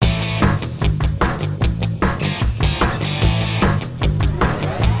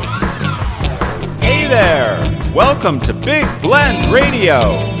Welcome to Big Blend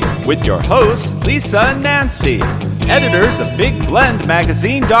Radio with your hosts Lisa and Nancy, editors of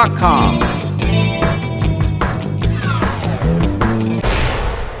BigBlendMagazine.com.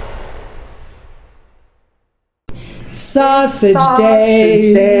 Sausage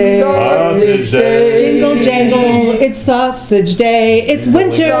Day. Sausage Day. Jingle jangle, it's Sausage Day. It's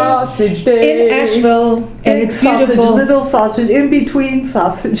winter Sausage Day. in Asheville, and Big it's sausage, beautiful. little sausage, in between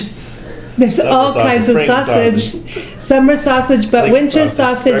sausage. There's Summer all sausage, kinds of spring sausage. Summer sausage, but Lake winter sausage,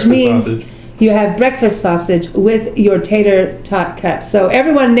 sausage breakfast means sausage. you have breakfast sausage with your tater tot cups. So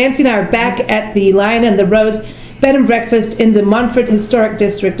everyone, Nancy and I are back at the Lion and the Rose Bed and Breakfast in the Montfort Historic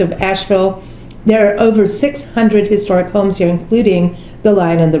District of Asheville. There are over 600 historic homes here, including the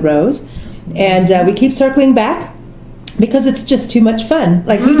Lion and the Rose. And we keep circling back because it's just too much fun.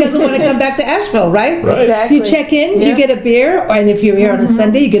 Like, who doesn't want to come back to Asheville, right? Right. Exactly. You check in, Yeah. you get a beer, and if you're here on a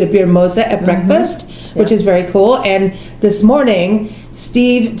Sunday, you get a beer mosa at breakfast, which is very cool. And this morning,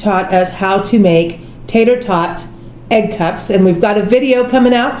 Steve taught us how to make tater tot egg cups, and we've got a video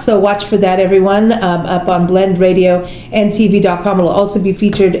coming out, so watch for that, everyone, up on Blend Radio and TV.com. It'll also be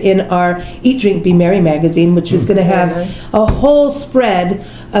featured in our Eat, Drink, Be Merry magazine, which is going to have a whole spread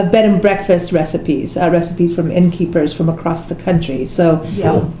of bed and breakfast recipes, recipes from innkeepers from across the country. So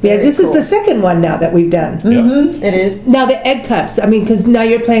this is the second one now that we've done. Yeah. It is. Now the egg cups, I mean, because now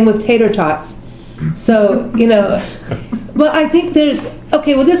you're playing with tater tots. So, well, I think this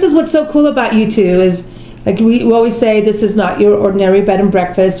is what's so cool about you two is, like we always say, this is not your ordinary bed and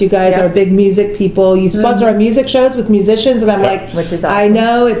breakfast. You guys are big music people. You sponsor our music shows with musicians, and I'm like, Which is I awesome.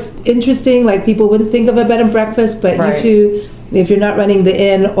 know it's interesting. Like, people wouldn't think of a bed and breakfast, but Right. you two, if you're not running the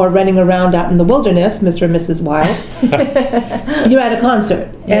inn or running around out in the wilderness, Mr. and Mrs. Wild, you're at a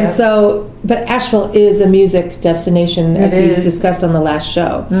concert. Yeah. And so, but Asheville is a music destination, as It we is. discussed on the last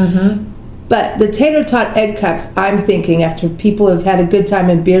show. But the tater tot egg cups, I'm thinking, after people have had a good time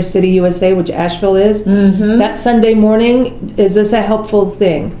in Beer City, USA, which Asheville is, that Sunday morning, is this a helpful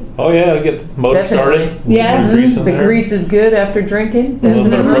thing? Oh yeah, get the motor Definitely. started. Yeah. Some grease in The there. grease is good after drinking. A little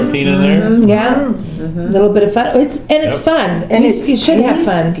bit of protein in there. Yeah, a little bit of fun. It's Yep. fun, And you, it's you should have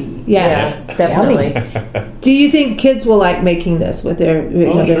fun. tasty. Yeah. Definitely. Do you think kids will like making this with their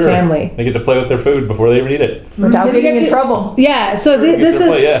Oh, their sure. family? They get to play with their food before they even eat it. Without Does it getting get in to- trouble. Yeah, so Get this their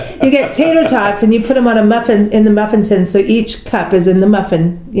is plate, yeah. you get tater tots and you put them on a muffin in the muffin tin, so each cup is in the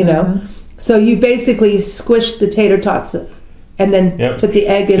muffin, So you basically squish the tater tots and then Yep. put the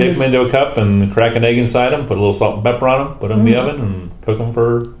egg in Shake this. them into a cup and crack an egg inside them. Put a little salt and pepper on them. Put them in the oven and cook them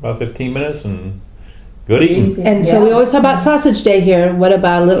for about 15 minutes. And good eating. Easy. And so we always talk about sausage day here. What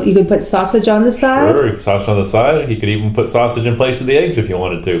about a little? You could put sausage on the side. Sure, sausage on the side. You could even put sausage in place of the eggs if you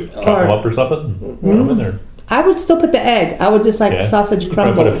wanted to. Chop Or- them up or something. Put them in there. I would still put the egg. I would just like Yeah. sausage You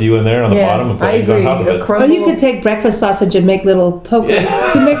probably crumbles. put a few in there on the bottom and put I eggs agree. on top of A it. Or crumble. you could take breakfast sausage and make little pokers. Yeah.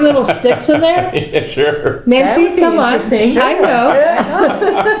 You can make little sticks in there. Yeah, sure. Nancy, would be come on. interesting. I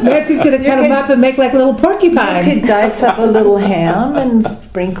know. Nancy's going to cut them up and make like little porcupine. You could dice up a little ham and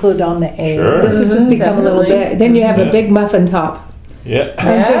sprinkle it on the egg. Sure. This has just become a little Definitely. bit. Then you have a Yeah. big muffin top. Yeah.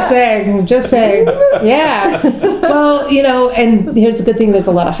 I'm just saying. Yeah. Well, and here's a good thing. There's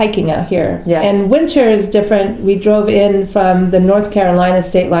a lot of hiking out here. Yes. And winter is different. We drove in from the North Carolina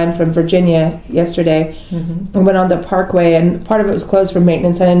state line from Virginia yesterday and went on the parkway, and part of it was closed for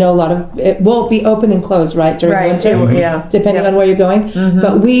maintenance. And I know a lot of it won't be open and closed, right, during Right. winter, Yeah. depending on where you're going.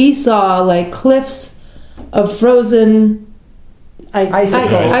 But we saw like cliffs of frozen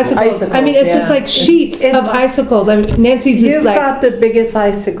Icicles. icicles. I mean, it's just yeah. like sheets It's- of icicles. I mean, Nancy just You've like, got the biggest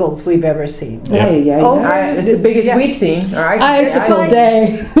icicles we've ever seen. Yeah. It's the biggest Yeah. we've seen. Or icicle I-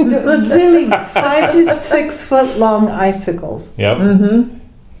 day. Really, 5 to 6 foot long icicles. Yep.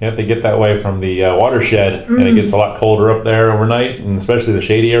 You have to get that way from the watershed, and it gets a lot colder up there overnight, and especially the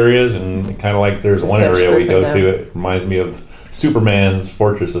shady areas. And it kind of like there's one Step area we go stripping to. It reminds me of Superman's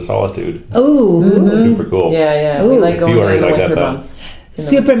Fortress of Solitude. Ooh. Super cool. Yeah. We Ooh. like A going few there in the areas like winter that, though. months.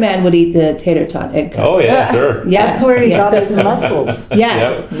 Superman would eat the tater tot egg cups. Oh yeah, sure. Yeah. That's where he yeah. got his muscles. Yeah,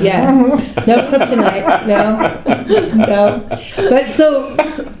 Yep. yeah. No kryptonite. No. But so,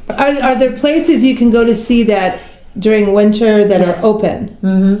 are there places you can go to see that during winter that Yes. are open?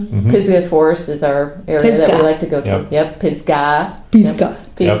 Pisgah Forest is our area that Pisgah. we like to go to. Yep. Pisgah. Pisgah.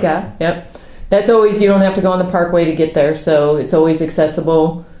 Pisgah. Yep. That's always, you don't have to go on the parkway to get there, so it's always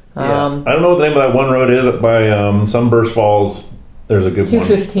accessible. I don't know what the name of that one road is up by Sunburst Falls. There's a good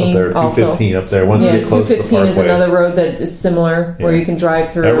 215 one up there. also. 215 up there. Once Yeah, you get close to the 215 is parkway. another road that is similar where Yeah. you can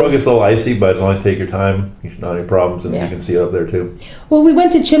drive through. That road gets a little icy, but as long as you take your time, you should not have any problems, and Yeah. you can see it up there too. Well, we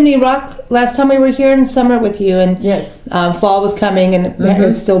went to Chimney Rock last time we were here in summer with you, and Yes, fall was coming, and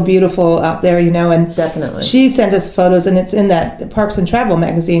it's still beautiful out there, and definitely. she sent us photos, and it's in that Parks and Travel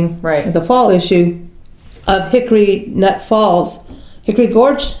magazine, Right. the fall issue, of Hickory Nut Falls. Hickory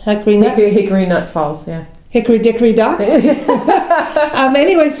Gorge? Hickory Nut Falls, yeah. Hickory Dickory Dock?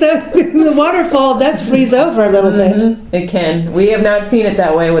 Anyway, so the waterfall does freeze over a little bit. It can. We have not seen it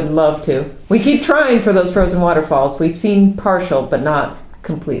that way. Would love to. We keep trying for those frozen waterfalls. We've seen partial, but not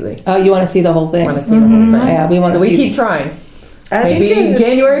completely. Oh, you want to see the whole thing? Want to see the whole thing. Yeah, we want So to see. we keep trying. I Maybe think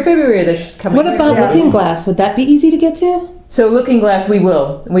January, February, this coming. What year. about Yeah. Looking Glass? Would that be easy to get to? So Looking Glass, we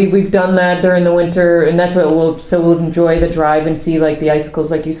will. We've done that during the winter, and that's what we'll enjoy the drive and see like the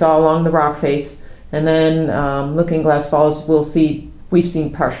icicles like you saw along the rock face. And then Looking Glass Falls, we've seen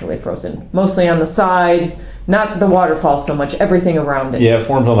partially frozen, mostly on the sides, not the waterfall so much, everything around it. Yeah, it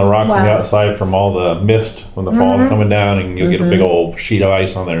forms on the rocks on the Wow. outside from all the mist when the fall's coming down, and you'll get a big old sheet of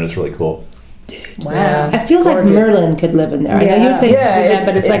ice on there, and it's really cool. Wow. Yeah. It feels like gorgeous. Merlin could live in there. I know Yeah. you're saying Yeah, Superman,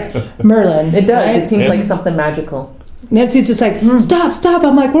 but it's like Merlin. It does. right? It seems Yeah. like something magical. Nancy's just like, stop.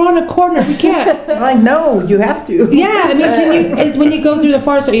 I'm like, we're on a corner. We can't. I know, you have to. Yeah, I mean, when you go through the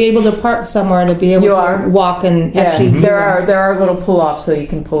forest, are you able to park somewhere to be able You to are. walk and Yeah, actually? there are little pull-offs, so you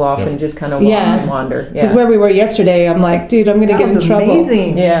can pull off and just kind of walk Yeah. and wander. Because Yeah, where we were yesterday, I'm like, dude, I'm going to That get was in trouble.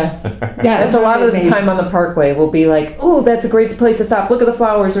 amazing. yeah. Yeah, That's a lot of the Amazing. time on the parkway. We'll be like, "Oh, that's a great place to stop. Look at the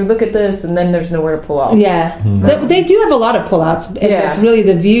flowers, or look at this," and then there's nowhere to pull off. yeah. They do have a lot of pullouts. And Yeah. It's really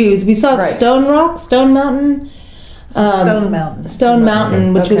the views. We saw Right. Stone Mountain. Stone Mountain. Stone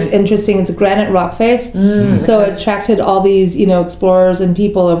Mountain, which was Okay. interesting. It's a granite rock face, so it attracted all these, explorers and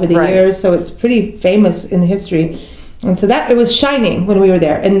people over the Right. years. So it's pretty famous in history, and so that it was shining when we were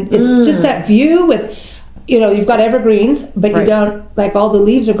there, and it's just that view with, you've got evergreens, but you Right. don't like all the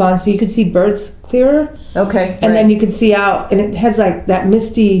leaves are gone, so you could see birds clearer, Okay, and right. then you could see out, and it has like that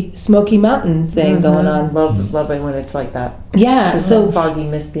misty Smoky Mountain thing going on. love it when it's like that. Yeah, Just so foggy,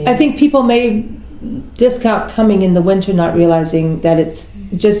 misty. I think people may discount coming in the winter, not realizing that it's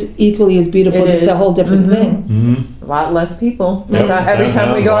just equally as beautiful, It just is. a whole different thing. Mm-hmm. a lot less people. Yep. Every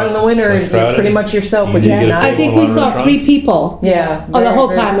time we go out in the winter, Less you're crowded. pretty much yourself, which Easy is to get a nice. I think table we in saw restaurants. 3 people Yeah, on the very, whole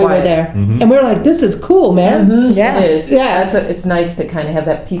very time we were quiet. there, Mhm. and we were like, "This is cool, man." Yeah. It is. Yeah. It's nice to kind of have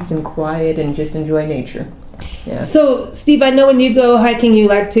that peace and quiet and just enjoy nature. Yeah. So, Steve, I know when you go hiking, you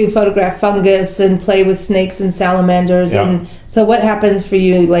like to photograph fungus and play with snakes and salamanders. Yeah. And so, what happens for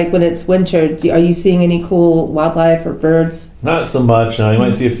you, like when it's winter? Are you seeing any cool wildlife or birds? Not so much. You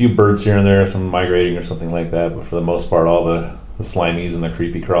might see a few birds here and there, some migrating or something like that, but for the most part, all the slimies and the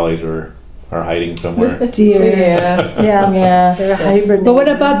creepy crawlies are hiding somewhere. Deer. Yeah. Yeah. Yeah. They're hibernating. But what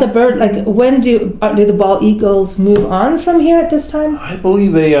about the bird? Like, when do the bald eagles move on from here at this time? I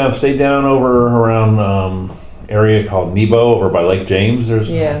believe they stayed down over around area called Nebo over by Lake James. There's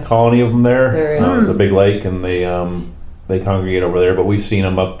Yeah. a colony of them there. There is. It's a big lake, and they congregate over there. But we've seen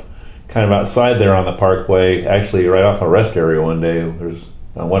them up kind of outside there on the parkway, actually right off a rest area one day. There's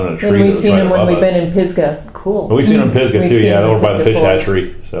one in a tree. And that we've was seen right them when above we've us. been in Pisgah. Cool. But we've seen them in Pisgah We've too, seen yeah, them in over by the Pisgah fish Forest.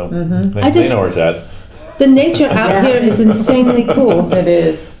 hatchery. So I they just- know where it's at. The nature out here is insanely cool. It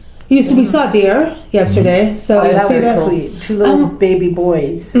is. We saw deer yesterday, so Oh, you that see was that. sweet. 2 little baby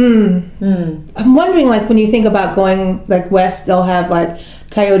boys. I'm wondering, like, when you think about going like west, they'll have like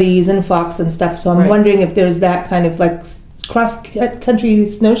coyotes and fox and stuff. So I'm Right. wondering if there's that kind of like cross country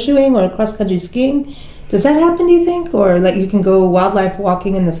snowshoeing or cross country skiing. Does that happen? Do you think, or like you can go wildlife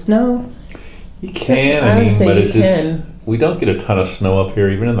walking in the snow? You can, I I would mean, say but you it's just can. we don't get a ton of snow up here,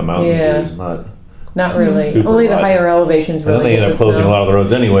 even in the mountains. Yeah. There's not. Not really. Super Only the wide. higher elevations And then really they end get up the closing snow. a lot of the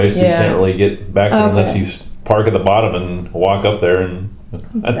roads anyway, so you Yeah. can't really get back there Okay. unless you park at the bottom and walk up there. And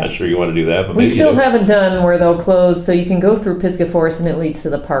I'm not sure you want to do that, but We maybe still you do. haven't done where they'll close, so you can go through Pisgah Forest and it leads to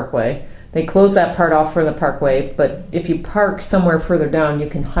the parkway. They close that part off for the parkway, but if you park somewhere further down, you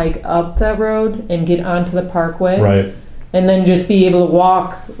can hike up that road and get onto the parkway, Right. and then just be able to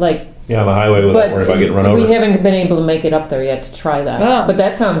walk like. Yeah, on the highway without But worrying about getting run we over. haven't been able to make it up there yet to try that. Oh. But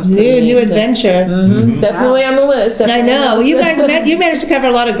that sounds pretty New neat. adventure. Definitely on the list. I Definitely on know. the Well, you list. guys you managed to cover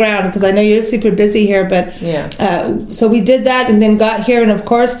a lot of ground because I know you're super busy here. But Yeah. so we did that, and then got here, and of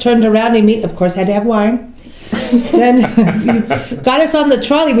course turned around and meet. Of course, had to have wine. Then you got us on the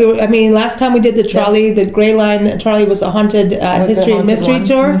trolley. Last time we did the trolley, the Gray Line trolley was a haunted Was the history and haunted mystery one.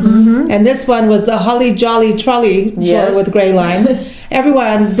 tour, and this one was the Holly Jolly Trolley Yes. tour with Gray Line.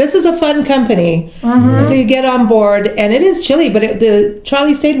 Everyone, this is a fun company. So you get on board, and it is chilly, but the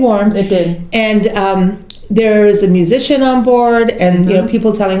trolley stayed warm. It did. And there's a musician on board, and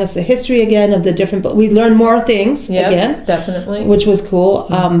people telling us the history again of the different. But we learned more things again, definitely. which was cool.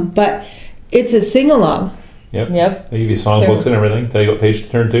 But it's a sing along. Yep. They give you songbooks and everything. Tell you what page to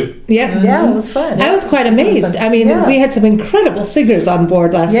turn to. Yep. Yeah, it was fun. I was quite amazed. I mean, we had some incredible singers on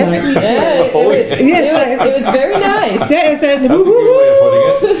board last Yes, night. we did. It was very nice. Yeah, it said, That's a good way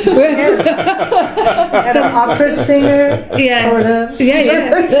of putting it. And an opera singer, Yeah. sort of.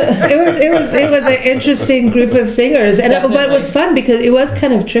 Yeah. It was an interesting group of singers, and but it was fun because it was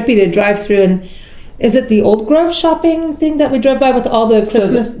kind of trippy to drive through. And is it the Old Grove shopping thing that we drove by with all the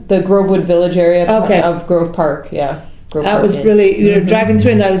Christmas? So the Grovewood Village area Okay. of Grove Park, yeah. Grove That Park, was yeah. really driving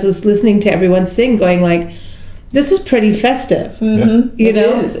through, and I was just listening to everyone sing, going like, "This is pretty festive." Mm-hmm. You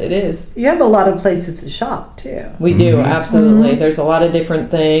know? It is. You have a lot of places to shop, too. We do, absolutely. There's a lot of different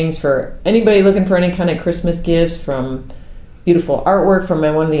things for anybody looking for any kind of Christmas gifts, from beautiful artwork from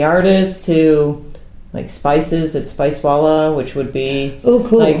one of the artists to like spices at Spicewalla, which would be Oh,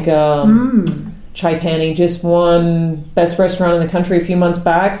 cool. like Chai Pani just won best restaurant in the country a few months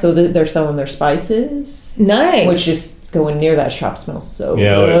back, so they're selling their spices, Nice. which just going near that shop smells so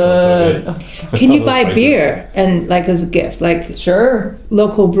Yeah, good. it smells so good. Can you All those buy spices. beer and like as a gift, like Sure.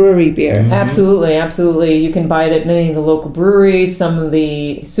 local brewery beer? Absolutely. You can buy it at any of the local breweries. Some of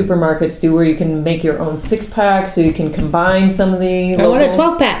the supermarkets do where you can make your own 6-pack, so you can combine some of the I local... want a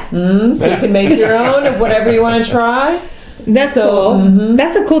 12-pack. So you can make your own of whatever you want to try. That's So, cool.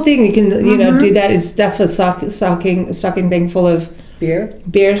 That's a cool thing. You can do that. Is stuff a stocking thing full of Beer.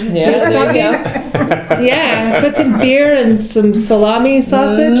 beer. Yeah, there you go. Yeah, put some beer and some salami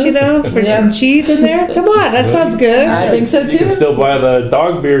sausage, for Yeah. cheese in there. Come on, that sounds good. I think so You can too. still buy the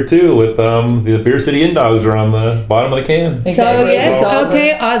dog beer too, with the Beer City Inn dogs are on the bottom of the can. So Exactly. yes, It's all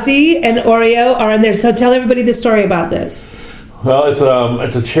okay, Ozzy and Oreo are in there. So tell everybody the story about this. Well, it's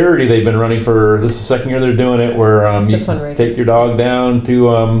a charity they've been running for. This is the second year they're doing it, where It's a you fundraiser. take your dog down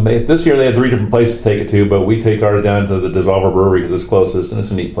to. This year they had 3 different places to take it to, but we take ours down to the Dissolver Brewery because it's closest and it's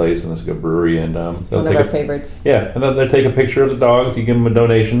a neat place and it's a good brewery, and they'll One take of our a favorites. yeah, and then they take a picture of the dogs. You give them a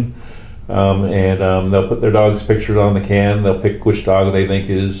donation, and they'll put their dog's picture on the can. They'll pick which dog they think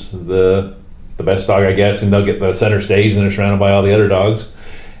is the best dog, I guess, and they'll get the center stage, and they're surrounded by all the other dogs.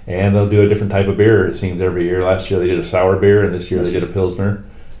 And they'll do a different type of beer, it seems, every year. Last year they did a sour beer, and this year they did a Pilsner.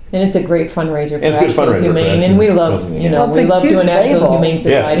 And it's a great fundraiser for It's a good Asheville fundraiser for Humane, Asheville. and we love, Well, Well, it's we a love cute doing Asheville label. Humane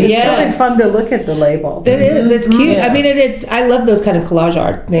Society. It's Yeah. really fun to look at the label. It is. It's cute. Yeah. I mean, it's. I love those kind of collage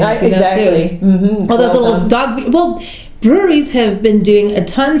art things. Exactly. Too. Mm-hmm. Well, those little dog. Well, breweries have been doing a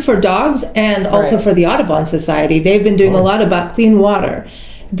ton for dogs and also Right. for the Audubon Society. They've been doing a lot about clean water.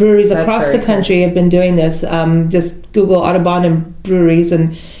 Breweries That's across very the country have been doing this. Just Google Audubon and breweries,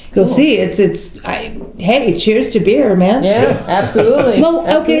 and you'll see. Hey, cheers to beer, man. Yeah, absolutely. Well,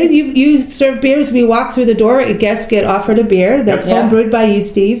 okay, Absolutely. you serve beers. We walk through the door. Guests get offered a beer that's Yeah. home brewed by you,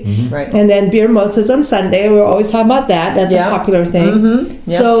 Steve. Right. And then beer mimosas on Sunday. We're always talking about that. That's Yeah. a popular thing. Mhm.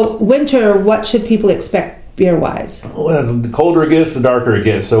 Yeah. So, winter, what should people expect beer wise? Well, the colder it gets, the darker it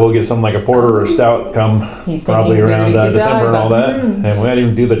gets. So we'll get something like a porter or a stout come He's probably thinking around Dirty December and all that. And we didn't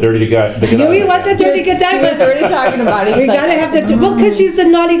even do the dirty to get. You want the dirty He was Godiva? already talking about it. We He's like, gotta have the well, because she's the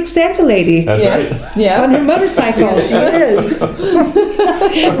naughty Santa lady That's yeah, right. yeah. on her motorcycle, It is.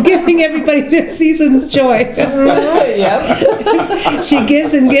 giving everybody this season's joy. Yep. She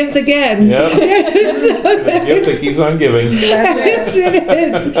gives and gives again. Yep. The gift that keeps on giving. Yes, it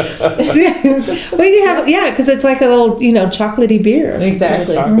is. Well, you have, because it's like a little, chocolatey beer.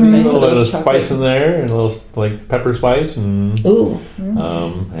 Exactly. Chocolatey, Nice a little bit little of chocolate. spice in there, and a little like pepper spice, and Ooh.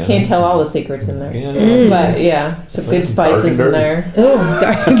 and Can't tell all the secrets in there. Yeah. But yeah, some good spices in dirty. there. Ooh,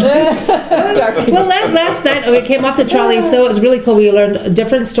 dark. Dark. Well, last night we came off the trolley, so it was really cool. We learned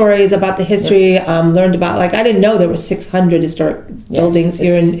different stories about the history. Learned about I didn't know there were 600 historic buildings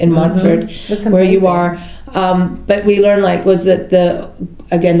here in Montford, That's where you amazing. are. But we learned was it the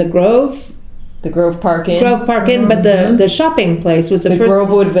Grove The Grove Park Inn. Park Inn, but the shopping place was the The first.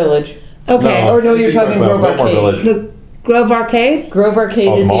 Grovewood Village. Okay, Or no, you're talking about Grove Whitmore Arcade. Village. the Grove Arcade. Grove Arcade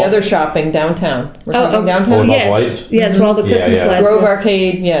Oh, is the mall? other shopping downtown. We're Oh, talking oh, downtown? all the yes, lights? yes, where all the Yeah, Christmas yeah. lights. Grove were.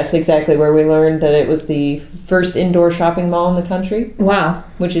 Arcade, yes, exactly, where we learned that it was the first indoor shopping mall in the country, Wow.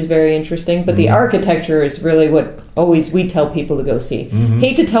 which is very interesting. But the Mm-hmm. architecture is really what always we tell people to go see. Mm-hmm.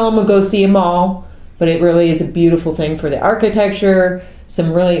 Hate to tell them to go see a mall, but it really is a beautiful thing for the architecture.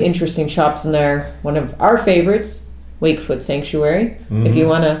 Some really interesting shops in there. One of our favorites, Wakefoot Sanctuary. Mm-hmm. If you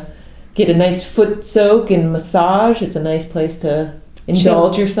want to get a nice foot soak and massage, it's a nice place to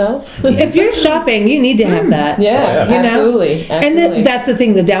indulge yourself. If you're shopping, you need to have that. Yeah, You know? absolutely. And absolutely. that's the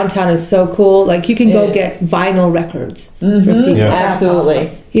thing. The downtown is so cool. You can It go is. get vinyl records. Mhm, Yeah. absolutely. That's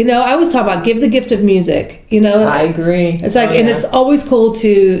awesome. You know, I always talk about give the gift of music. You know, I agree. It's like, Oh, and yeah. it's always cool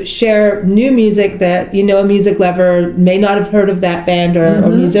to share new music that, you know, a music lover may not have heard of that band or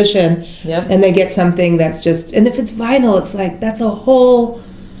musician. Yep. And they get something that's just, and if it's vinyl, it's like, that's a whole,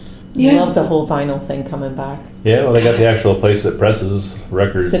 I love the whole vinyl thing coming back. Yeah, well, they got the actual place that presses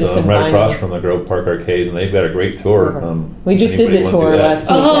records Citizen right Vinyl. across from the Grove Park Arcade, and they've got a great tour. We just did anybody the wanna tour do that. last week.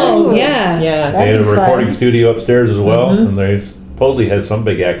 Oh, actually. yeah. Yeah. They had a That'd be recording fun. studio upstairs as well, and they supposedly had some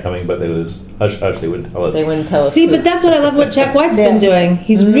big act coming, but it was hush hush. They wouldn't tell us. They wouldn't tell us. See, but that's what I love what Jack White's been doing.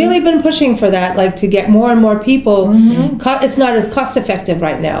 He's really been pushing for that, like to get more and more people. It's not as cost effective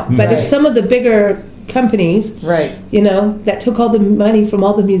right now, but Right. if some of the bigger companies, Right. you know, that took all the money from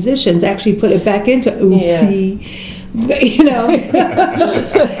all the musicians actually put it back into oopsie, you know.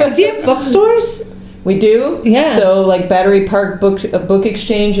 Do you have bookstores? We do. Yeah. So like Battery Park Book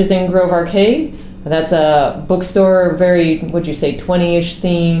Exchange is in Grove Arcade. And that's a bookstore, very, would you say, 20-ish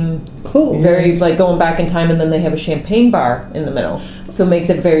theme. Cool. Very, like, going back in time, and then they have a champagne bar in the middle. So it makes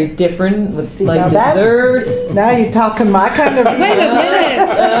it very different with, See, like, now that's- desserts. Now you're talking my kind of Wait a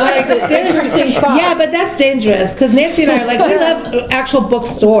minute. Like, It's an interesting spot. yeah, but that's dangerous because Nancy and I are like, we love actual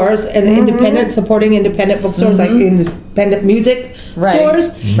bookstores and independent, supporting independent bookstores, like independent music Right.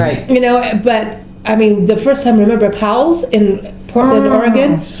 stores. Right. You know, but I mean, the first time, remember Powell's in Portland,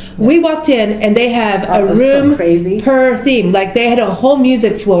 Oregon? We walked in and they have That a was so room crazy. per theme. Like they had a whole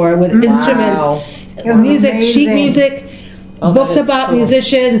music floor with instruments, It was music, sheet amazing. music, Oh, books that is about cool.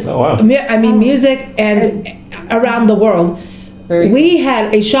 musicians. Oh, wow. I mean, music and around the world. Very We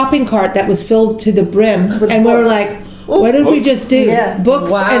had a shopping cart that was filled to the brim, With and we were books. like, "What did we just do? Yeah.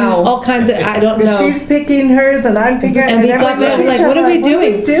 Books and Wow. all kinds of I don't And know." she's picking hers, and I'm picking, And we then got look them at like, each "What other are we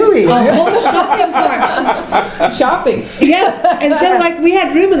doing?" What are we doing? A whole shopping cart. shopping. Yeah, and so like we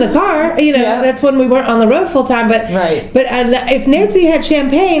had room in the car. You know, Yeah. that's when we weren't on the road full time. But Right. But if Nancy had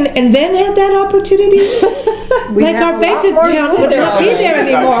champagne and then had that opportunity, We'd like have our a bank lot more account to would sit not be there. there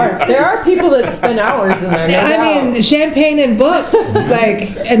anymore. There are people that spend hours in there. No I doubt. mean, champagne and books, like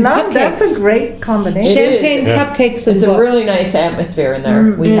and No, cupcakes. that's a great combination. It is. Champagne, Yeah. cupcakes, and It's a books. really nice atmosphere in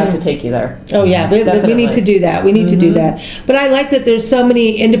there. We have to take you there. Oh yeah, we need Definitely. to do that. We need to do that. But I like that there's so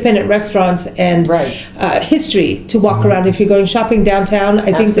many independent restaurants and Right. history to walk around. If you're going shopping downtown,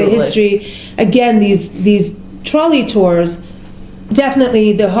 I think the Absolutely. history. Again, these trolley tours.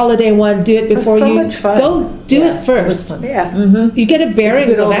 Definitely the holiday one. Do it before so you much fun. go. Do Yeah, it it was first. fun. Yeah. You get a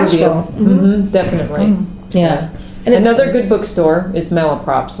bearings It's a of good Asheville. overview. Definitely. Yeah, and it's Another good bookstore is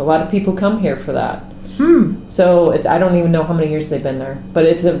Malaprops. A lot of people come here for that. So I don't even know how many years they've been there, but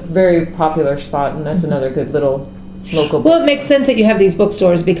it's a very popular spot, and that's another good little local. Well, it makes sense that you have these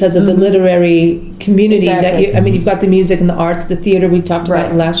bookstores because of the literary community that Exactly. you. I mean, you've got the music and the arts, the theater we talked about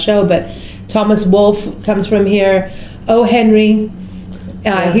Right. in the last show. But Thomas Wolfe comes from here. O. Henry,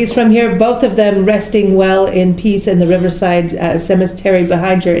 he's from here. Both of them resting well in peace in the Riverside Cemetery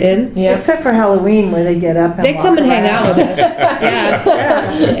behind your inn. Yeah. Except for Halloween, where they get up and They walk come and hang out around. with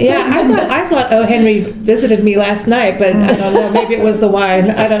us. Yeah. I thought O. Henry visited me last night, but I don't know. Maybe it was the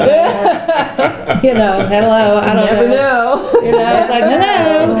wine. I don't know. You know, hello. I don't Never know. You know, it's like,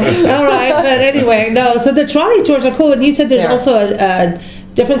 hello. All right. But anyway, no. So the trolley tours are cool. And you said there's Yeah. also a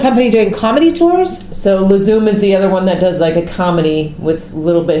different company doing comedy tours? So Lazoom is the other one that does like a comedy with a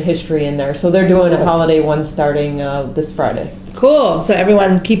little bit of history in there. So they're doing a holiday one starting this Friday. Cool. So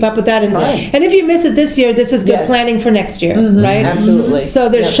everyone keep up with that. And if you miss it this year, this is good Yes. planning for next year, right? Absolutely. So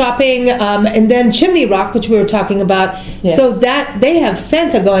there's Yep. shopping, and then Chimney Rock, which we were talking about. Yes. So that they have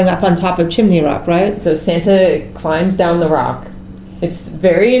Santa going up on top of Chimney Rock, right? So Santa climbs down the rock. It's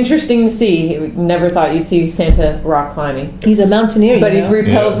very interesting to see. You never thought you'd see Santa rock climbing, He's a mountaineer, but you he know?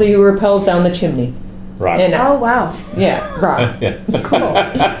 repels. Yeah. He repels down the chimney. Rock. And Oh, wow. yeah, rock. Yeah. Cool.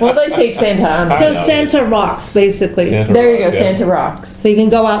 Well, they take Santa on. So I know. Santa rocks, basically. Santa There you go, Rock, yeah. Santa rocks. So you can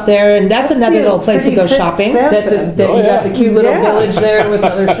go out there, and that's Must another be a little place to pretty go fit shopping. Santa. That's it. Then Oh, you got yeah. the cute little Yeah. village there with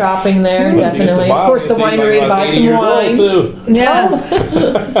other shopping there. Well, it's used to Definitely, of buy- course, the it seems winery like to buy 80 some years old, wine. too. Yeah.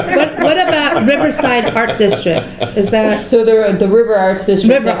 what about Riverside Art District? Is that So the River Arts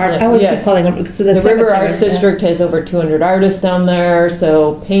District. River Art? I definitely- always yes. keep calling it because of the, The River cemetery. Arts District has over 200 artists down there.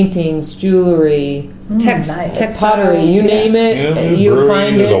 So paintings, jewelry, Tex- Nice. textiles, pottery, you yeah. name it, Yeah, and there's you'll brewery,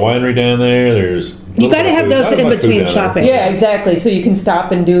 find there's a it. winery down there. There's You got to have those in between shopping. Yeah, exactly. So you can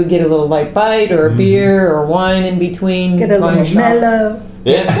stop and get a little light bite or a beer or wine in between. Get a while you're little shopping. mellow.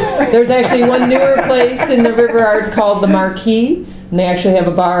 Yeah. There's actually one newer place in the River Arts called the Marquee, and they actually have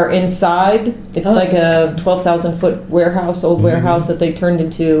a bar inside. It's Oh. like a 12,000 foot warehouse, old warehouse that they turned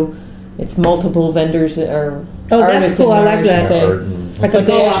into. It's multiple vendors or Oh, that's artists cool. in I there, like should that. say. Art and- Like a But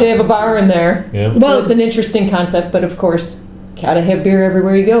they co-op. actually have a bar in there. Yeah. Well- So it's an interesting concept, but of course, gotta have beer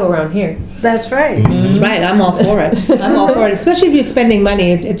everywhere you go around here. That's right. That's right. I'm all for it. I'm all for it. Especially if you're spending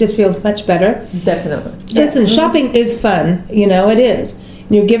money, it just feels much better. Definitely. Listen, shopping is fun. You know, it is.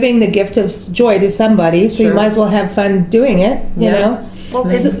 You're giving the gift of joy to somebody, so you Sure. might as well have fun doing it. You Yeah. know. Well,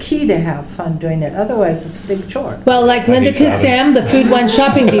 it's key to have fun doing it. Otherwise, it's a big chore. Well, like Linda need shopping. Kassam, the Food One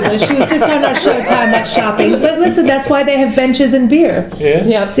shopping diva, she was just on our show talking about shopping. But listen, that's why they have benches and beer. Yeah.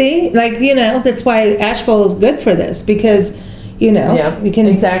 Yeah. See, like, you know, that's why Asheville is good for this because, you know, Yeah, you can.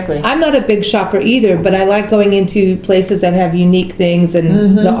 exactly. I'm not a big shopper either, but I like going into places that have unique things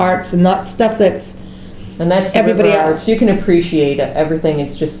and the arts and not stuff that's. And that's the Everybody River else. Arts. You can appreciate it. Everything.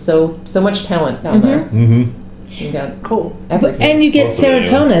 It's just so much talent down there. Mm-hmm. You got Cool. everything. And you get Most of it,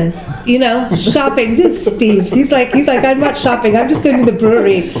 serotonin, you know, shopping. This is Steve. He's like, I'm not shopping. I'm just going to the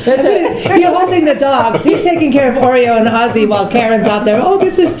brewery. That's it. He's holding the dogs. He's taking care of Oreo and Ozzy while Karen's out there. Oh,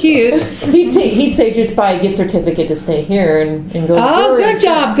 this is cute. He'd say just buy a gift certificate to stay here and go. to the Oh, brewery good and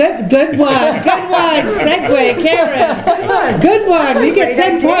stuff. job. Good one. Good one. Segue, Karen. Good one. You get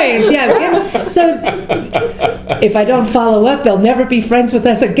 10 points. Yeah. So if I don't follow up, they'll never be friends with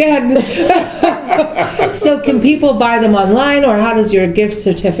us again. So can people buy them online, or how does your gift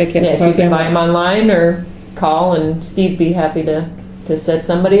certificate Yes, you can program buy them online or call, and Steve be happy to set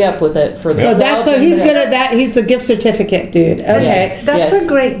somebody up with it for So themselves. he's good at that. He's the gift certificate dude. Okay. Yes. That's Yes. a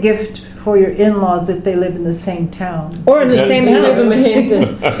great gift for your in-laws if they live in the same town. Or in the Yeah. same You live in house.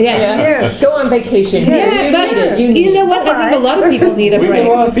 Manhattan. Yeah. Yeah. Go on vacation. Yeah, you but need it. You, need you know it. what? I think a lot of people need a We break.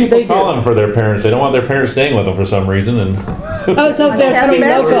 get a lot of people They do. calling for their parents. They don't want their parents staying with them for some reason, and Oh, so they're can't coming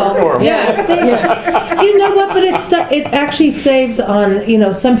imagine. local. Yeah. Yeah. You know what? But it actually saves on, you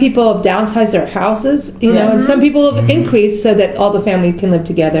know, some people have downsized their houses, you know, Yes. and some people have increased so that all the family can live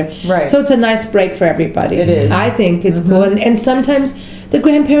together. Right. So it's a nice break for everybody. It is. I think it's cool. And sometimes the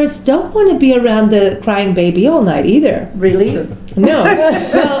grandparents don't want to be around the crying baby all night either. Really? No.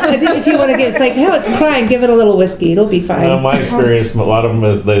 Well, I think if you want to get, it's like, oh, it's crying, give it a little whiskey. It'll be fine. my experience, a lot of them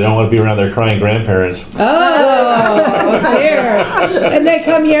is they don't want to be around their crying grandparents. Oh, dear. And they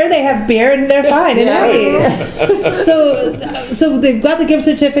come here, they have beer, and they're fine and happy. So they've got the gift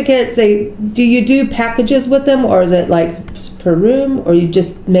certificates. Do you do packages with them, or is it like per room, or you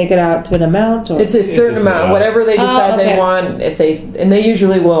just make it out to an amount? Or? It's a certain just amount, about- whatever they decide okay. they want. And they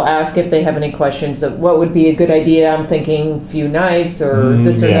usually will ask if they have any questions of what would be a good idea. I'm thinking few nights or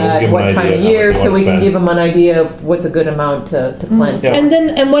this or yeah, we'll that, give 'em what an time idea of how much year, they so wanna we can spend. give them an idea of what's a good amount to plan for. Yeah.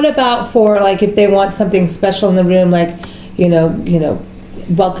 And what about for like if they want something special in the room, like you know,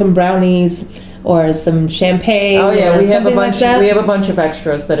 welcome brownies or some champagne? Oh yeah, or we have a something like bunch. that? We have a bunch of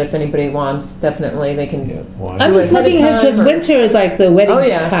extras that if anybody wants, definitely they can. Yeah, why? I'm do just it ahead of looking at time because or- winter is like the wedding Oh,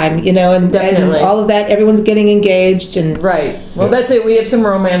 yeah. time, you know, and Definitely. all of that. Everyone's getting engaged, and Right. Well, Yeah. that's it. We have some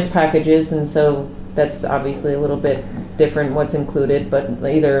romance packages, and so that's obviously a little bit different what's included, but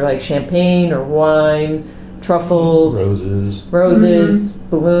either like champagne or wine, truffles, Roses.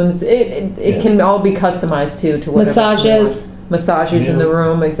 balloons. It Yeah. can all be customized to whatever. Massages. you want. Massages in Yeah. the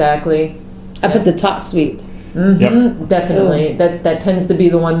room, exactly. up at the top suite. Yep. Definitely. That tends to be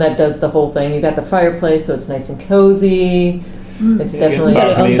the one that does the whole thing. You got the fireplace, so it's nice and cozy. It's definitely. got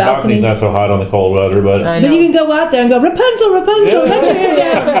it on balcony. Balcony's not so hot on the cold weather, but I But know. you can go out there and go, Rapunzel, Rapunzel, Yeah. put your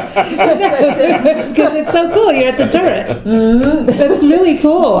hair down. Because it's so cool. You're at the turret. That's really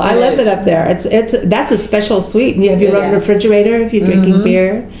cool. I It love is. it up there. That's a special suite. And you have your It own is. refrigerator if you're drinking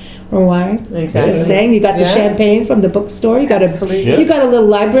beer or wine. Exactly. Just saying, you got the Yeah. champagne from the bookstore. You got Absolutely. Yeah. you got a little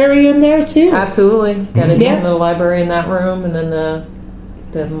library in there too. Absolutely. Got a Yeah. little library in that room, and then the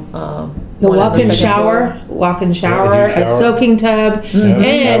The one on walk-in second shower, walk-in shower, Yeah, a shower. soaking tub, Yeah,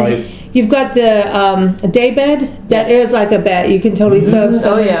 and right. you've got the day bed that is like a bed. You can totally soak.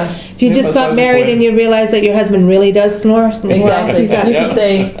 floor. Oh yeah, If you Yeah, just got massage married point. and you realize that your husband really does snore, exactly. well, you got- You can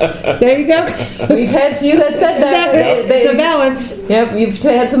say there you go. we've had few that said that. It's a balance. Yep, you've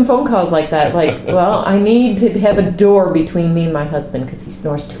had some phone calls like that. Like, well, I need to have a door between me and my husband because he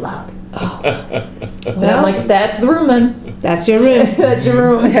snores too loud. And I'm Well, like, that's the room then. that's your room. That's your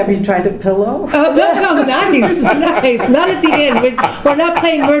room. Have you tried a pillow? Oh, no, nice, nice. Not at the end. We're not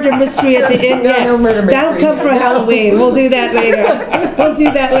playing murder mystery at the end No, yet. no murder That'll mystery. come for No. Halloween. We'll do that later. We'll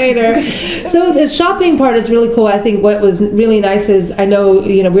do that later. So the shopping part is really cool. I think what was really nice is I know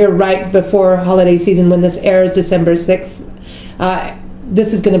we're right before holiday season when this airs, December 6th.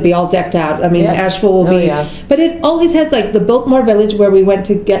 This is going to be all decked out. I mean, Yes. Asheville will Oh, be, yeah. but it always has like the Biltmore Village where we went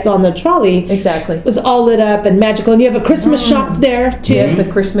to get on the trolley. Exactly. It was all lit up and magical, and you have a Christmas shop there too. Yes, a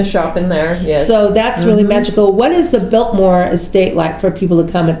Christmas shop in there. Yes. So that's really magical. What is the Biltmore estate like for people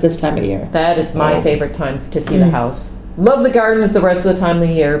to come at this time of year? that is my Oh. favorite time to see the house. love the gardens the rest of the time of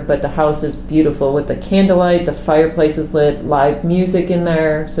the year, but the house is beautiful with the candlelight, the fireplace is lit, live music in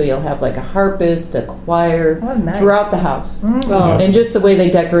there, so you'll have like a harpist, a choir Oh, nice. throughout the house. Oh. And just the way they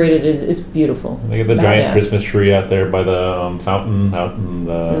decorate it is beautiful. They get the giant Yeah. Christmas tree out there by the fountain out in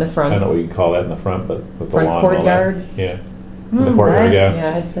the front. I don't know what you call that in the front, but with the Front lawn and all courtyard? that. Yeah, in the courtyard. nice. Yeah,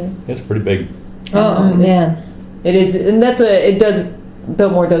 Yeah, I'd say. it's pretty big. Oh, man. It is, and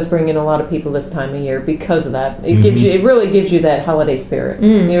Biltmore does bring in a lot of people this time of year because of that. It really gives you that holiday spirit.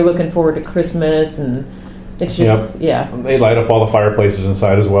 You're looking forward to Christmas, and it's just, They light up all the fireplaces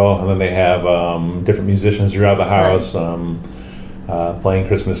inside as well, and then they have different musicians throughout the house playing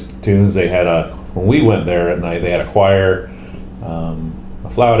Christmas tunes. They had when we went there at night, they had a choir, a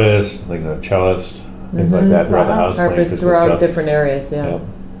flautist, like a cellist, things like that throughout the house. playing harpists Christmas throughout stuff. different areas, yeah. Yep.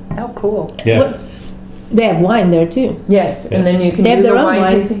 How cool. Yeah. What's- They have wine there, too. Yes, and then you can They have do their the own wine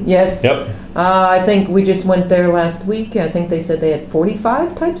wine. tasting. Yes. Yep. I think we just went there last week. I think they said they had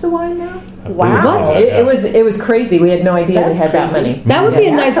 45 types of wine now. Wow. What? It was crazy. We had no idea That's they had that crazy. many. That would be a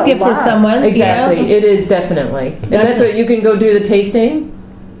Yeah. nice That's a gift for lot. someone. Exactly. You know? It is definitely. And that's what you can go do the tasting.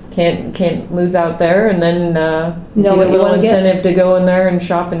 Can't lose out there, and then Know get what a you little wanna get. incentive to go in there and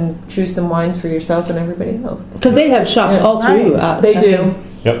shop and choose some wines for yourself and everybody else. Because they have shops Yeah. all through. Nice. They do.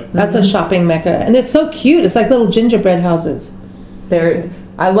 Yep. That's a shopping mecca. And it's so cute. It's like little gingerbread houses.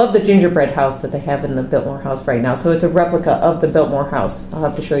 I love the gingerbread house that they have in the Biltmore house right now. So it's a replica of the Biltmore house. I'll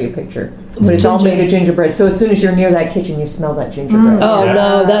have to show you a picture. But it's all made of gingerbread. So as soon as you're near that kitchen, you smell that gingerbread. Oh,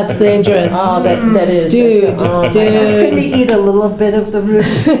 no, that's dangerous. Oh, that is. Dude, that's- oh, Just going to dude. eat a little bit of the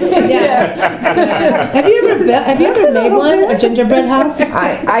roof. Yeah. Have you ever made one, a gingerbread house?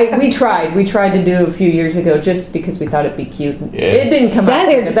 we tried to do a few years ago just because we thought it'd be cute. Yeah. It didn't come That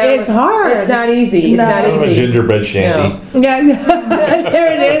out. is- it's hard. It's not easy. It's No. not I'm a easy. gingerbread shanty. Yeah.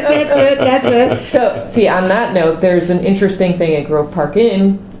 There it is. That's it. So, see, on that note, there's an interesting thing at Grove Park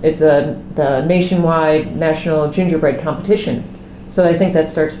Inn. It's the nationwide national gingerbread competition. So I think that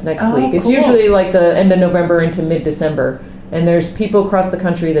starts next Oh, week. It's cool. usually like the end of November into mid-December. And there's people across the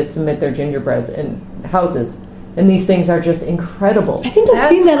country that submit their gingerbreads in houses. And these things are just incredible. I think I've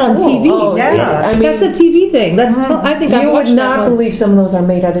seen that on That's TV. cool. Oh, yeah. I mean, That's a TV thing. I think I've you would watched that not one. believe some of those are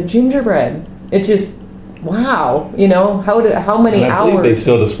made out of gingerbread. It just, wow. You know, how many And I believe hours? they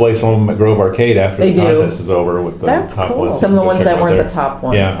still display some of them at Grove Arcade after They the do. contest is over with the That's top cool. ones. Some of the Go ones check that out weren't there. the top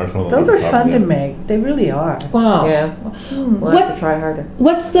ones. Yeah, or some of the Those ones are at the top, fun to yeah. make. They really are. Wow. Yeah. We'll What- have to try harder.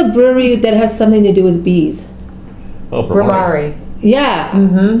 What's the brewery that has something to do with bees? Oh, Bramari. Yeah.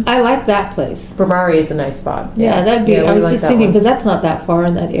 Mm-hmm. I like that place. Bramari is a nice spot. Yeah, that'd be. Yeah, I we was like just that thinking one. because that's not that far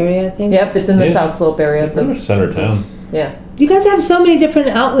in that area. I think. Yep, it's in the Yeah. South Slope area. Pretty much center of town. Yeah. You guys have so many different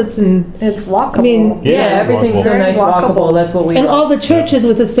outlets and It's walkable. I mean, Yeah, Yeah, everything's so Very nice, walkable. walkable. That's what we and love. all the churches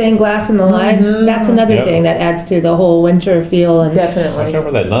with the stained glass and the lights. That's another Yep. thing that adds to the whole winter feel. And Watch Definitely. out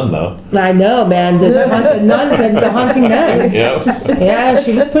for that nun, though. I know, man, the nun, the haunting nun. Yeah. Yeah,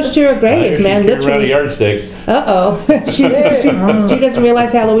 she was pushed to her grave, man. Around a Literally. yardstick. Uh-oh. she doesn't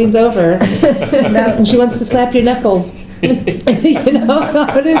realize Halloween's over. And she wants to slap your knuckles. You know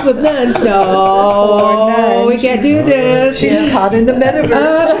how it is with nuns. No, nun. we can't do this. She's caught in the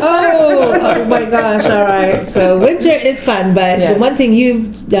metaverse. Oh my gosh, all right. So winter is fun, but Yes. the one thing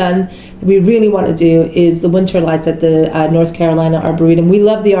you've done we really want to do is the winter lights at the North Carolina Arboretum. We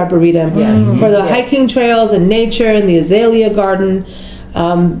love the Arboretum. Yes. For the Yes. hiking trails and nature and the azalea garden,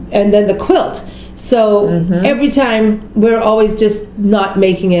 and then the quilt. So every time we're always just not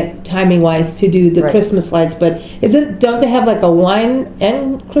making it timing wise to do the Right. Christmas lights. But don't they have like a wine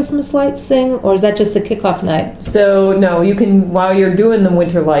and Christmas lights thing, or is that just a kickoff night? So no, you can while you're doing the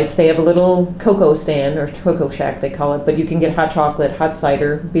winter lights, they have a little cocoa stand or cocoa shack they call it, but you can get hot chocolate, hot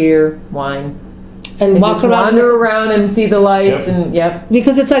cider, beer, wine, And, and walk just around wander around and see the lights Yep. and yep,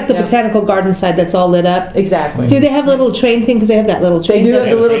 because it's like the Yeah. botanical garden side that's all lit up. exactly. Do they have a little train thing? Because they have that little They train. do thing.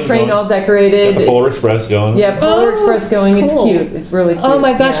 have the little train all decorated. Got the Polar It's- Express going. Yeah, Polar Oh, Express going. It's cool. cute. It's really cute. Oh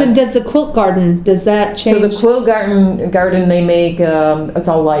my gosh! Yeah. And does the quilt garden? Does that So change? the quilt garden they make it's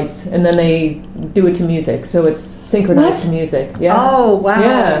all lights, and then they do it to music, so it's synchronized What? to music. Yeah. Oh, wow.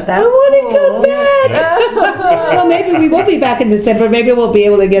 Yeah. That's I want to cool. come back. Well, maybe we will be back in December. Maybe we'll be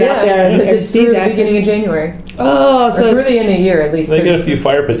able to get out there and, because and it's see through that. the beginning of January, Oh, or so through the end of the year at least. They got a few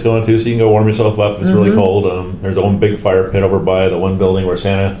fire pits going too, so you can go warm yourself up if it's really cold. There's one big fire pit over by the one building where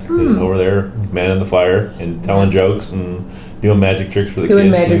Santa is over there, manning the fire and telling jokes and doing magic tricks for the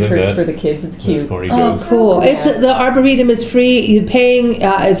Doing kids. magic things like tricks that. for the kids. It's cute. Those corny Oh, jokes. cool! Yeah. It's the Arboretum is free. You paying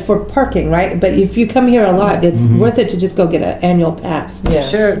is for parking, right? But if you come here a lot, it's worth it to just go get an annual pass Yeah.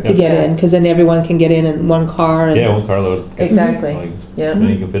 Sure. to get in, because then everyone can get in one car. And, Yeah, one carload. Exactly. Like, Yeah.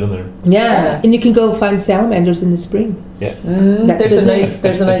 many you can fit in there. yeah, and you can go find salamanders in the spring. Yeah. That's There's a the thing.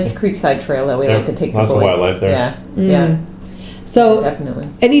 there's a nice creekside trail that we Yeah, like to take the lots boys. of wildlife there. Yeah. Yeah. So, Definitely.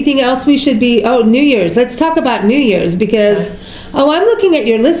 anything else we should be? Oh, New Year's. Let's talk about New Year's because I'm looking at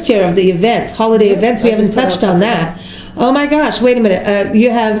your list here of the events, holiday events. We I haven't just put touched up on that. that. Oh my gosh! Wait a minute. You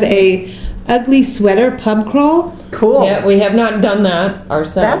have a ugly sweater pub crawl. Cool. Yeah, we have not done that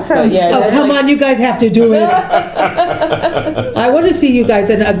ourselves. That sounds- but yeah, Oh, that's come like- on, you guys have to do it. I want to see you guys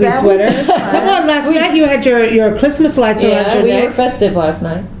in ugly That would sweater. be fun. Come on, last night you had your Christmas lights around Yeah, your we were neck. festive last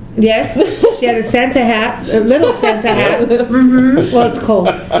night. Yes, she had a Santa hat, a little Santa hat. Well, it's cold.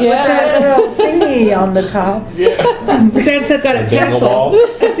 That Yeah. little thingy on the top. Santa got a Dingle tassel. ball.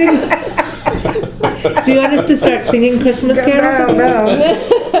 Do you want us to start singing Christmas carols? No.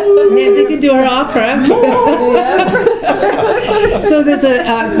 Nancy can do her opera. So there's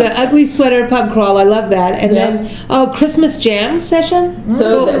the ugly sweater pub crawl. I love that. And then Christmas jam session.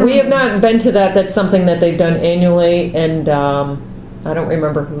 So we have not been to that. That's something that they've done annually, and I don't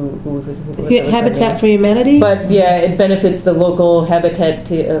remember who was Habitat for Humanity. But yeah, it benefits the local Habitat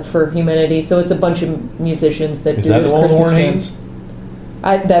for Humanity. So it's a bunch of musicians that Is do that this the one with Christmas Warren jam. Haynes?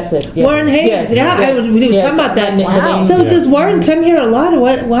 That's it. Yes. Warren Haynes. Yes, Yeah, yes. we was talking about that. Wow. So Yeah. does Warren come here a lot? Or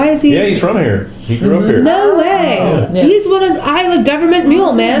what? Why is he? Yeah, he's from here. He grew up here. No way. Yeah. He's one of I'm a government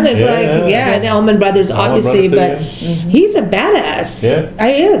mule, man. It's Yeah. and Allman Brothers, Allman obviously, Brothers, but he's a badass. Yeah.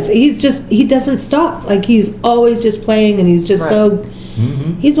 He is. He doesn't stop. Like he's always just playing, and he's just so.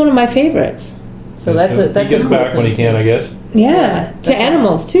 He's one of my favorites. So that's So a that's he gives a cool back when he thing, can, too. I guess. Yeah, to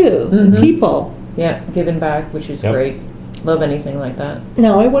animals too, people. Yeah, giving back, which is Yep. great. Love anything like that.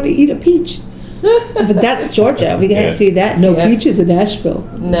 No, I want to eat a peach. But that's Georgia. We can't do that. No Yeah. peaches in Asheville.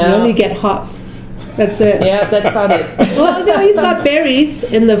 No. You only get hops. That's it. Yeah, that's about it. Well, no, you've got berries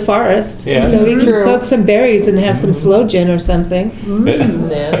in the forest, Yeah. so we can True. soak some berries and have some sloe gin or something.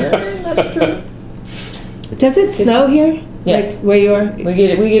 Yeah, that's true. Does it snow here? Yes. Like where you're? We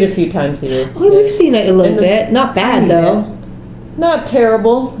get it a few times a year. Oh, we've seen it a little And the- bit. Not bad Tiny though. Not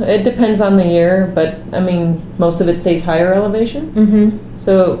terrible. It depends on the year, but I mean, most of it stays higher elevation, Mm-hmm.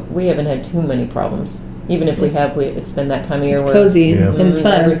 so we haven't had too many problems. Even if we have, it's been that time of year It's where cozy Yeah. and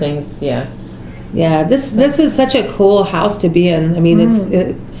fun. everything's Yeah, this is such a cool house to be in. I mean, it's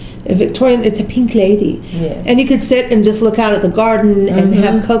a Victorian. It's a pink lady, Yeah. and you could sit and just look out at the garden and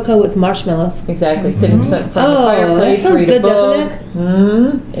have cocoa with marshmallows. exactly sitting in front of the Oh, that fireplace, sounds read good, a book.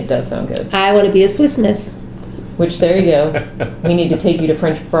 doesn't it? It does sound good. I want to be a Swiss Miss. Which there you go. We need to take you to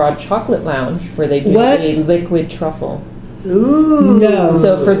French Broad Chocolate Lounge where they do What? a liquid truffle. Ooh. No.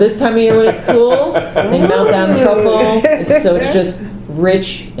 So for this time of year when it's cool, they melt down truffle. It's just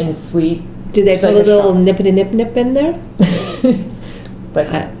rich and sweet. Do they It's put like a a little shot. nippity nip in there?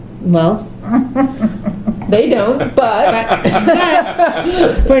 But Well, they don't. But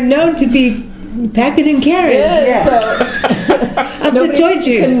we're known to be packing and carrying yeah, so of the joy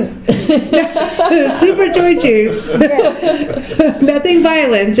juice, super joy juice. Nothing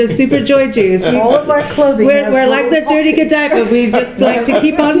violent, just super joy juice. All of our clothing. We're has like the little dirty pockets. Godiva. We just like to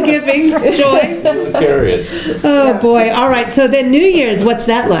keep on giving joy. Carry it. Oh boy! All right. So then New Year's, what's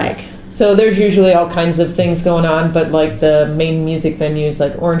that like? So there's usually all kinds of things going on, but like the main music venues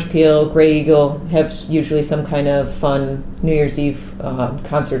like Orange Peel, Grey Eagle have usually some kind of fun New Year's Eve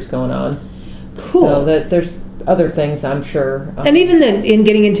concerts going on. Cool. So that there's other things I'm sure. And even then, in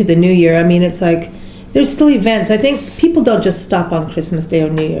getting into the New Year, I mean, it's like there's still events. I think people don't just stop on Christmas Day or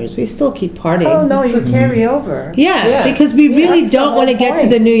New Year's. We still keep partying. Oh no, you carry over. Yeah, Yeah. because we really that's the don't want to whole get to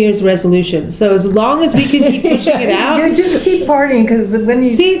point. the New Year's resolution. So as long as we can keep pushing it out. You just keep partying because when you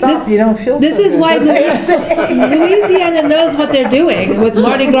See, stop, you don't feel. This so is good. why Louisiana knows what they're doing with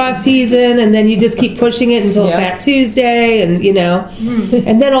Mardi Gras season, and then you just keep pushing it until Yeah. Fat Tuesday, and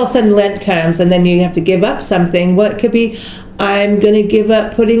and then all of a sudden Lent comes, and then you have to give up something. What could be? I'm going to give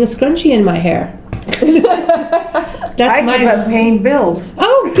up putting a scrunchie in my hair. That's I my. give up paying bills.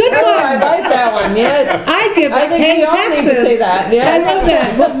 Oh, good Oh, I one. like that one. Yes. I give I up think paying we all taxes. need to say that. Yes. I love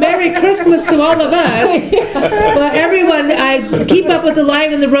that. Well, Merry Christmas to all of us. Well, everyone, I keep up with the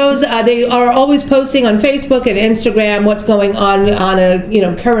Lion and the Rose. They are always posting on Facebook and Instagram what's going on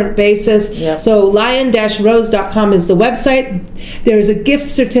a current basis. Yep. So lion-rose.com is the website. There's a gift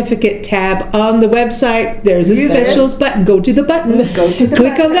certificate tab on the website. There's a Use it. specials button. Go to the button. Go to the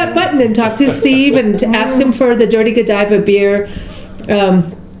Click on button. that button and talk to Steve and to ask him for the Dirty Godiva beer.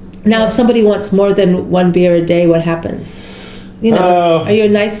 Now, if somebody wants more than one beer a day, what happens? You know, Oh. are you a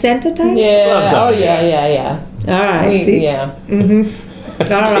nice Santa type? Yeah. Sometimes, Oh yeah. All right. See? Yeah. All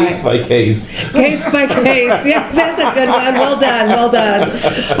right. Case by case. Case by case. Yeah, that's a good one. Well done.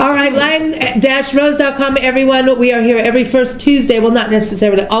 All right, line-rose.com, everyone. We are here every first Tuesday. Well, not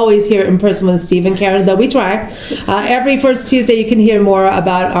necessarily always here in person with Steve and Karen, though we try. Every first Tuesday, you can hear more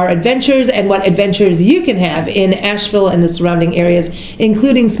about our adventures and what adventures you can have in Asheville and the surrounding areas,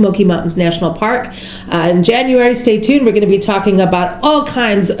 including Smoky Mountains National Park. In January, stay tuned. We're going to be talking about all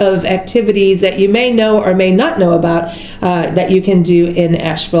kinds of activities that you may know or may not know about that you can do in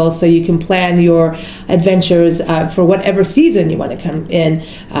Asheville, so you can plan your adventures for whatever season you want to come in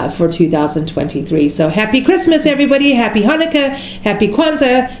for 2023. So happy Christmas, everybody. Happy Hanukkah, happy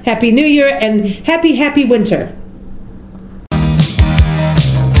Kwanzaa, happy New Year, and happy winter.